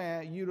 wah, wah,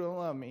 you don't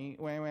love me,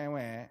 wah, wah,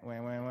 wah,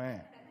 wah, wah, wah.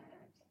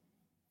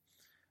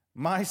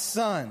 My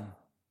son,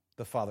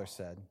 the father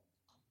said,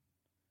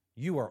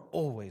 you are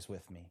always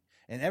with me,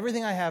 and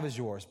everything I have is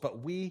yours.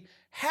 But we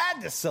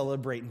had to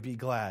celebrate and be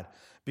glad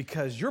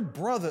because your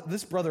brother,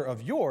 this brother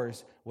of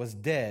yours, was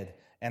dead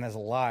and is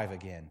alive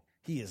again.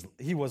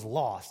 He was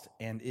lost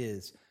and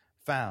is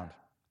found.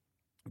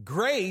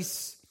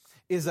 Grace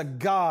is a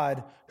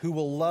God who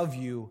will love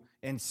you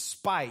in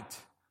spite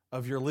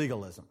of your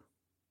legalism.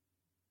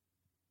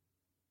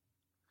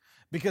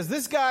 Because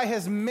this guy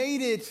has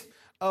made it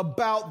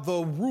about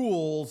the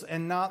rules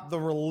and not the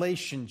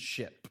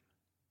relationship.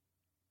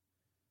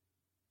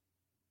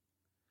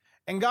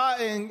 And God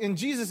and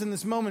Jesus in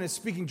this moment is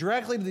speaking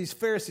directly to these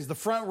Pharisees, the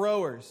front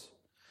rowers.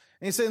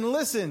 And he's saying,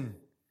 listen,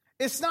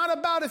 it's not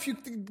about if you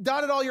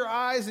dotted all your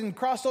I's and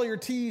crossed all your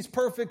T's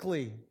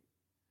perfectly.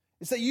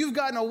 It's that you've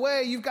gotten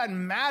away, you've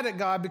gotten mad at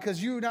God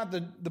because you're not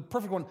the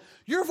perfect one.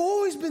 You've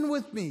always been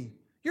with me.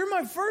 You're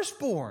my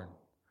firstborn.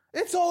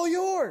 It's all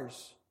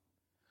yours.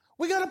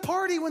 We got a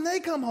party when they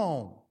come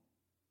home.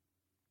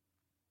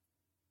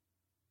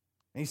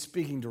 And he's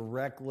speaking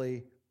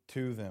directly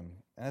to them.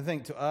 And I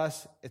think to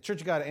us, at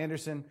Church of God at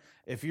Anderson,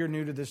 if you're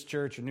new to this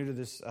church or new to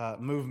this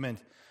movement,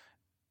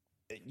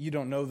 you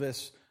don't know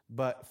this,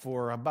 but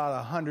for about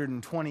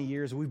 120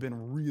 years, we've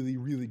been really,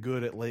 really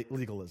good at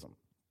legalism.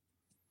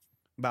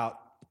 About,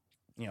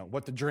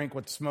 what to drink,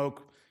 what to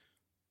smoke,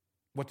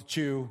 what to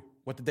chew,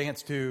 what to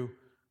dance to,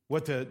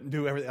 what to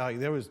do. Everything.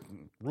 There was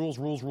rules.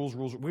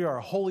 We are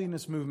a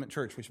holiness movement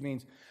church, which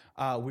means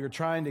we are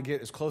trying to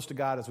get as close to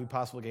God as we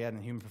possibly can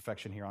in human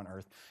perfection here on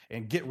earth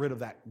and get rid of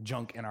that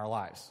junk in our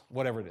lives,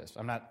 whatever it is.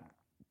 I'm not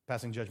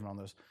passing judgment on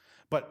those.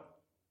 But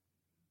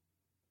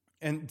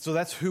And so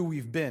that's who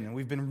we've been. And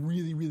we've been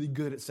really, really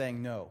good at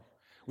saying no.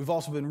 We've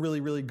also been really,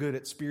 really good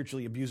at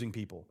spiritually abusing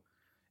people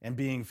and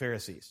being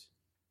Pharisees.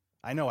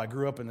 I know, I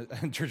grew up in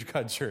the Church of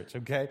God church,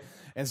 okay?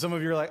 And some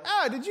of you are like,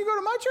 did you go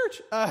to my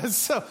church?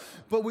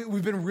 But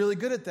we've been really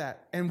good at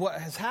that. And what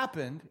has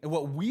happened, and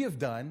what we have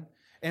done,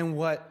 and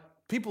what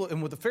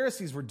the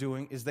Pharisees were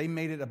doing, is they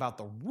made it about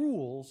the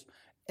rules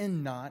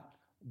and not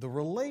the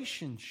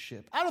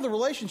relationship. Out of the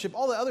relationship,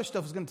 all the other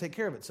stuff is going to take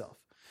care of itself.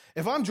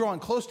 If I'm drawing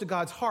close to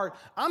God's heart,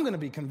 I'm going to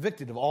be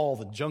convicted of all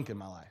the junk in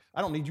my life.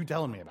 I don't need you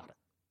telling me about it.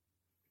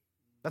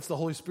 That's the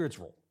Holy Spirit's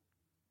role.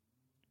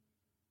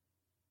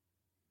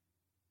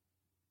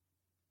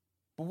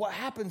 But what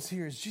happens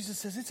here is Jesus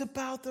says it's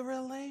about the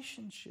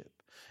relationship.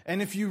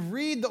 And if you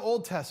read the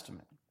Old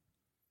Testament,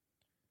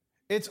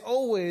 it's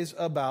always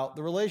about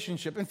the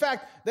relationship. In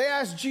fact, they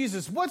asked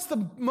Jesus, what's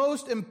the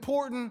most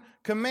important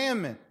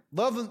commandment?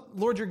 Love the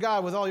Lord your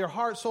God with all your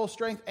heart, soul,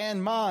 strength,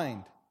 and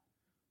mind.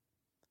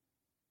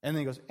 And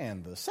then he goes,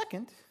 and the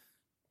second,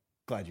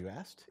 glad you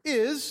asked,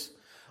 is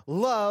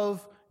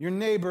love your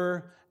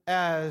neighbor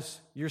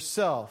as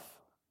yourself.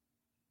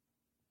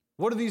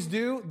 What do these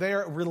do? They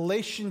are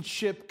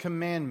relationship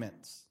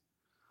commandments.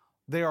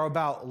 They are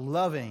about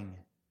loving,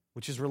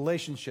 which is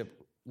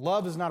relationship.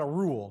 Love is not a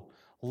rule.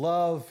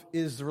 Love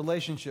is the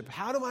relationship.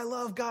 How do I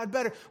love God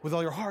better? With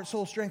all your heart,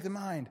 soul, strength, and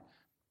mind.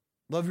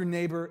 Love your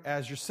neighbor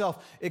as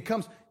yourself.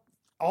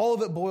 All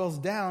of it boils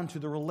down to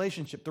the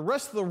relationship. The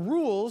rest of the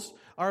rules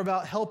are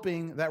about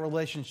helping that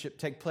relationship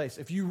take place.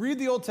 If you read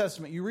the Old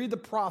Testament, you read the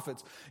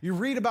prophets, you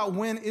read about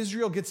when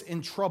Israel gets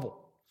in trouble.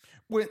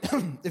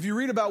 If you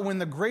read about when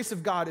the grace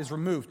of God is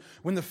removed,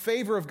 when the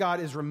favor of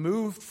God is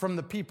removed from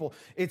the people,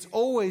 it's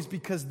always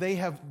because they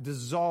have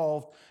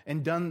dissolved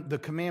and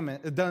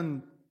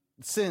done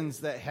sins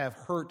that have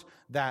hurt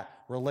that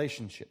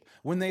relationship.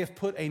 When they have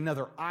put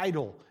another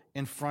idol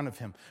in front of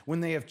him,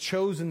 when they have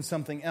chosen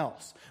something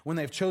else, when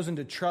they have chosen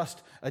to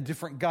trust a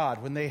different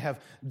God, when they have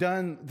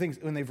done things,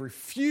 when they've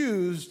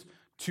refused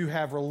to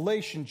have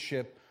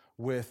relationship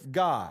with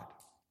God.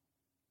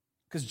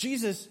 Because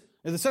Jesus,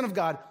 the Son of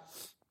God,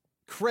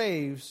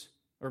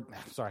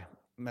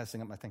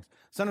 messing up my things.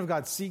 Son of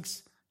God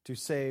seeks to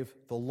save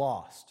the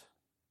lost.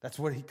 That's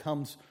what he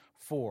comes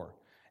for.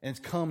 And it's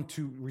come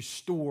to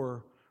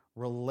restore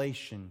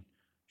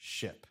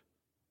relationship.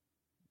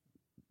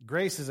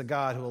 Grace is a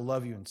God who will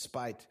love you in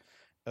spite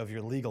of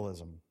your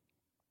legalism.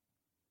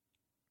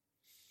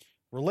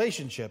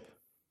 Relationship,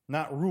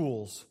 not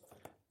rules,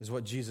 is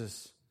what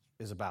Jesus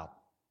is about.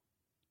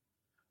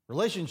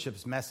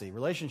 Relationship's messy.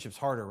 Relationship's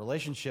harder.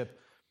 Relationship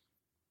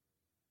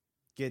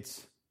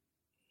gets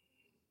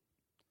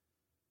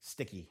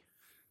sticky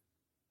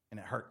and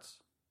it hurts.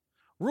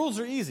 Rules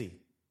are easy,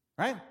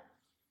 right?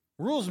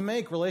 Rules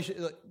make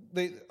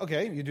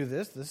you do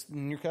this,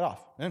 and you're cut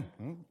off. And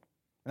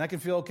I can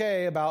feel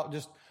okay about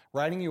just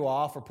writing you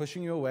off or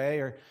pushing you away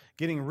or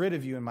getting rid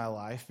of you in my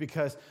life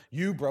because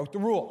you broke the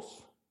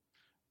rules,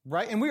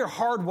 right? And we are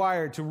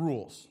hardwired to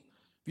rules.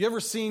 Have you ever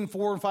seen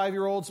 4 and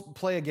 5-year-olds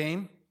play a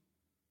game?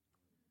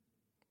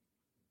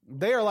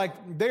 They are like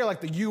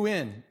the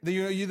UN.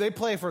 They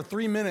play for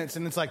 3 minutes,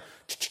 and it's like,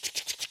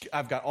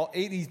 I've got all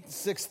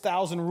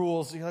 86,000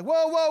 rules. You're like,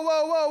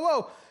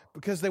 whoa.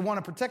 Because they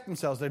want to protect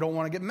themselves. They don't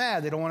want to get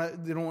mad. They don't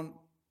want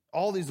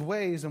all these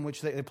ways in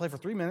which they play for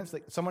 3 minutes.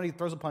 Somebody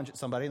throws a punch at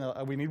somebody,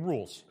 and we need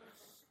rules.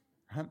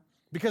 Right?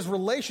 Because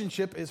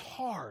relationship is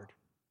hard.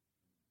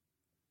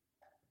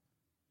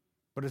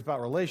 But it's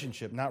about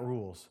relationship, not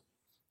rules,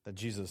 that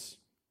Jesus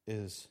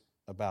is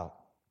about.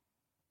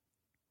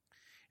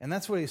 And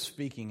that's what he's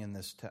speaking in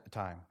this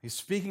time. He's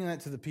speaking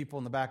that to the people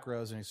in the back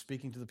rows, and he's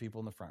speaking to the people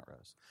in the front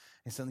rows.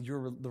 He's saying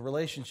the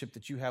relationship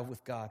that you have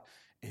with God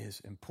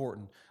is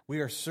important. We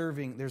are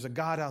serving. There's a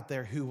God out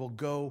there who will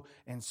go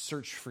and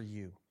search for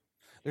you.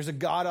 There's a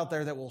God out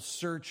there that will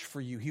search for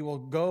you. He will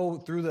go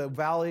through the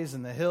valleys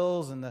and the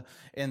hills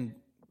and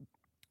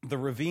the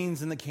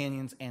ravines and the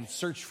canyons and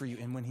search for you.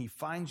 And when he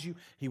finds you,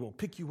 he will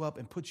pick you up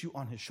and put you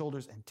on his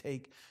shoulders and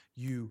take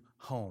you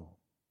home.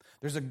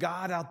 There's a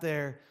God out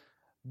there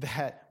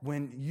that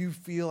when you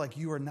feel like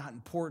you are not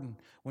important,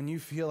 when you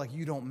feel like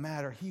you don't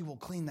matter, he will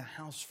clean the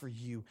house for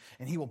you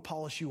and he will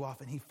polish you off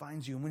and he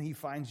finds you. And when he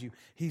finds you,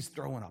 he's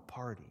throwing a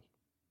party.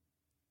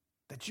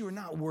 That you are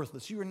not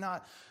worthless. You are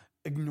not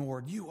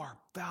ignored. You are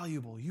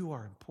valuable. You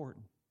are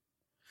important.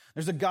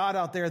 There's a God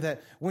out there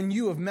that when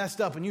you have messed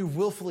up and you've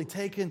willfully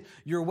taken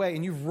your way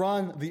and you've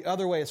run the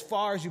other way as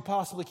far as you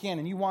possibly can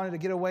and you wanted to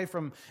get away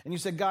from, and you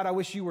said, God, I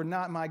wish you were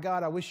not my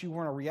God. I wish you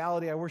weren't a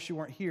reality. I wish you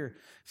weren't here.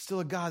 Still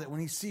a God that when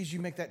he sees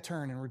you make that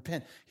turn and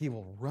repent, he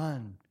will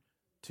run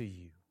to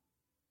you.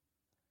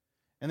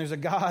 And there's a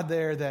God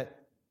there that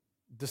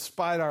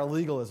despite our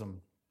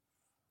legalism,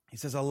 he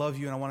says, I love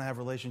you and I want to have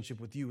a relationship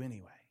with you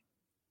anyway.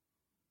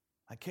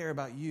 I care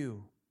about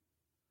you.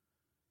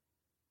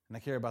 And I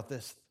care about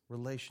this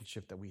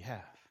relationship that we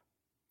have.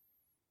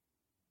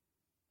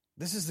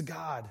 This is the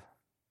God,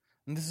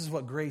 and this is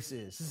what grace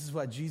is. This is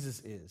what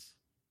Jesus is.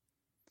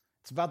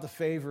 It's about the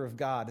favor of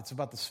God. It's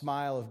about the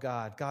smile of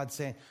God. God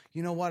saying,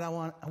 you know what? I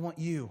want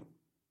you.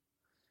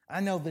 I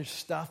know there's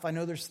stuff. I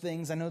know there's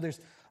things. I know there's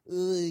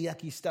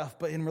yucky stuff.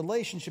 But in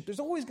relationship, there's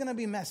always going to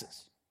be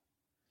messes.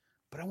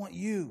 But I want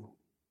you.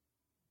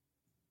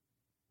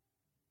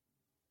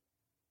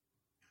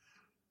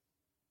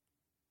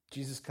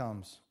 Jesus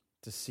comes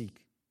to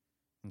seek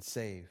and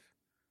save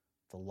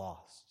the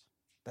lost.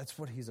 That's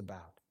what he's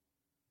about.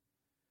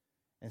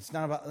 And it's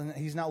not about,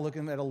 he's not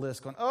looking at a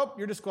list going, oh,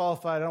 you're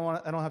disqualified.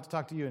 I don't have to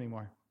talk to you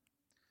anymore.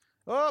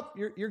 Oh,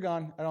 you're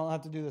gone. I don't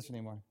have to do this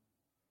anymore.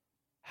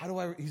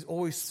 He's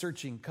always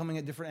searching, coming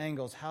at different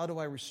angles. How do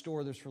I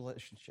restore this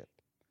relationship?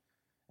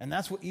 And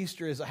that's what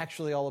Easter is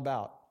actually all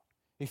about.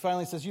 He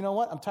finally says, you know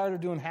what? I'm tired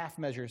of doing half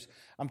measures.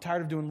 I'm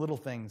tired of doing little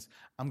things.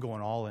 I'm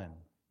going all in.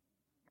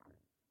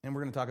 And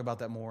we're going to talk about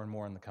that more and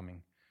more in the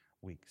coming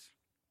weeks.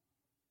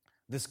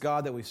 This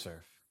God that we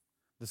serve,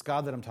 this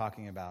God that I'm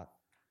talking about,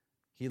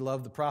 he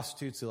loved the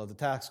prostitutes, he loved the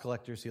tax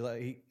collectors, he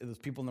loved those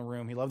people in the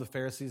room, he loved the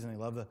Pharisees, and he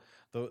loved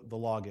the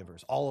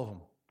lawgivers, all of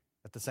them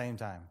at the same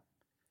time.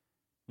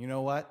 You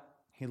know what?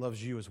 He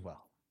loves you as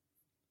well.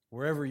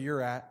 Wherever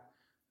you're at,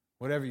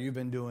 whatever you've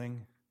been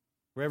doing,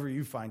 wherever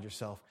you find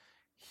yourself,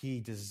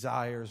 he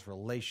desires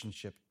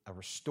relationship, a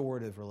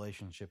restorative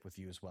relationship with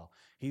you as well.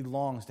 He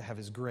longs to have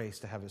his grace,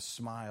 to have his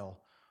smile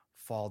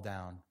fall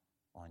down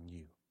on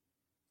you.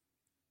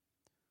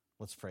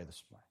 Let's pray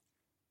this morning.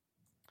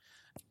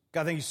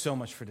 God, thank you so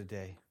much for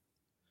today.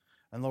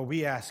 And Lord,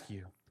 we ask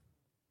you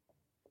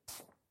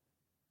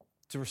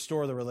to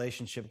restore the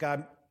relationship.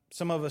 God,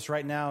 some of us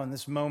right now in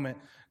this moment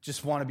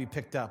just want to be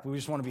picked up. We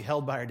just want to be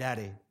held by our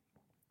daddy.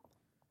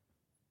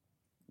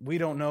 We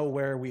don't know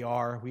where we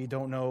are. We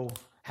don't know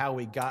how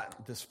we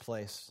got this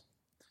place.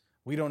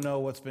 We don't know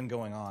what's been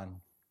going on.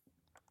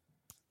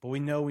 But we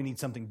know we need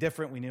something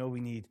different. We know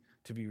we need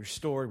to be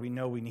restored. We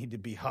know we need to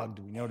be hugged.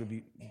 We know to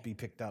be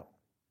picked up.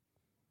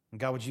 And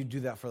God, would you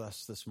do that for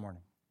us this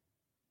morning?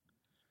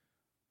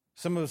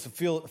 Some of us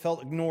have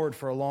felt ignored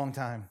for a long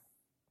time,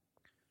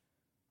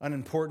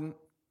 unimportant,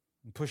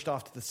 and pushed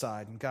off to the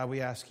side. And God, we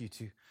ask you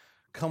to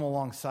come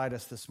alongside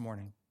us this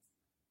morning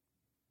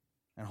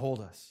and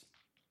hold us,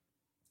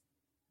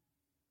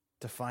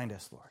 to find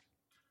us, Lord.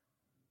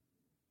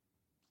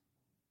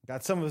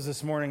 God, some of us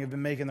this morning have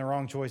been making the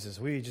wrong choices.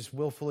 We just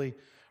willfully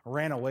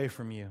ran away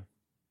from you.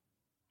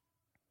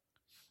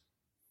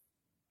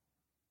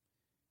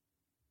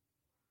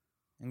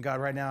 And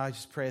God, right now, I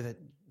just pray that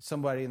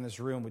somebody in this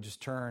room would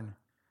just turn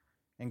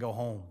and go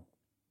home.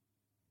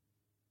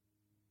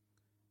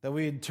 That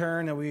we'd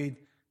turn and we'd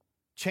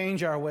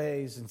change our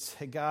ways and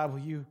say, God, will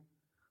you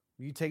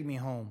take me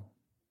home?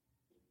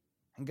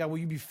 And God, will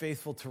you be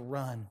faithful to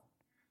run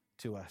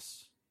to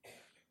us?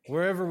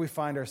 Wherever we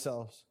find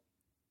ourselves,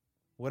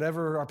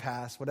 whatever our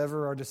past,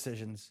 whatever our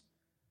decisions,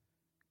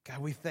 God,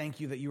 we thank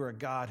you that you are a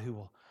God who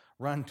will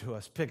run to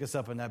us, pick us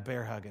up in that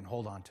bear hug and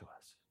hold on to us.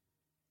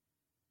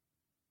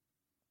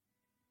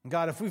 And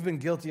God, if we've been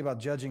guilty about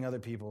judging other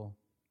people,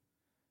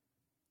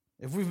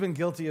 if we've been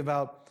guilty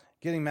about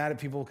getting mad at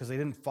people because they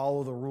didn't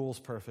follow the rules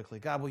perfectly,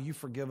 God, will you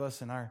forgive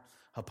us in our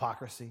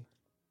hypocrisy?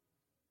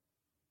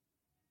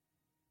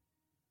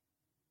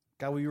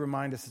 God, will you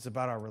remind us it's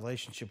about our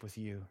relationship with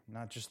you,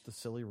 not just the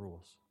silly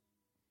rules.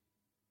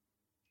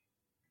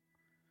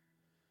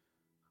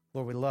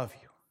 Lord, we love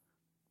you.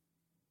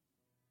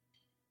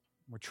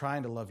 We're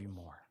trying to love you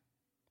more.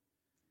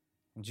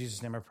 In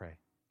Jesus' name I pray.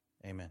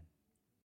 Amen.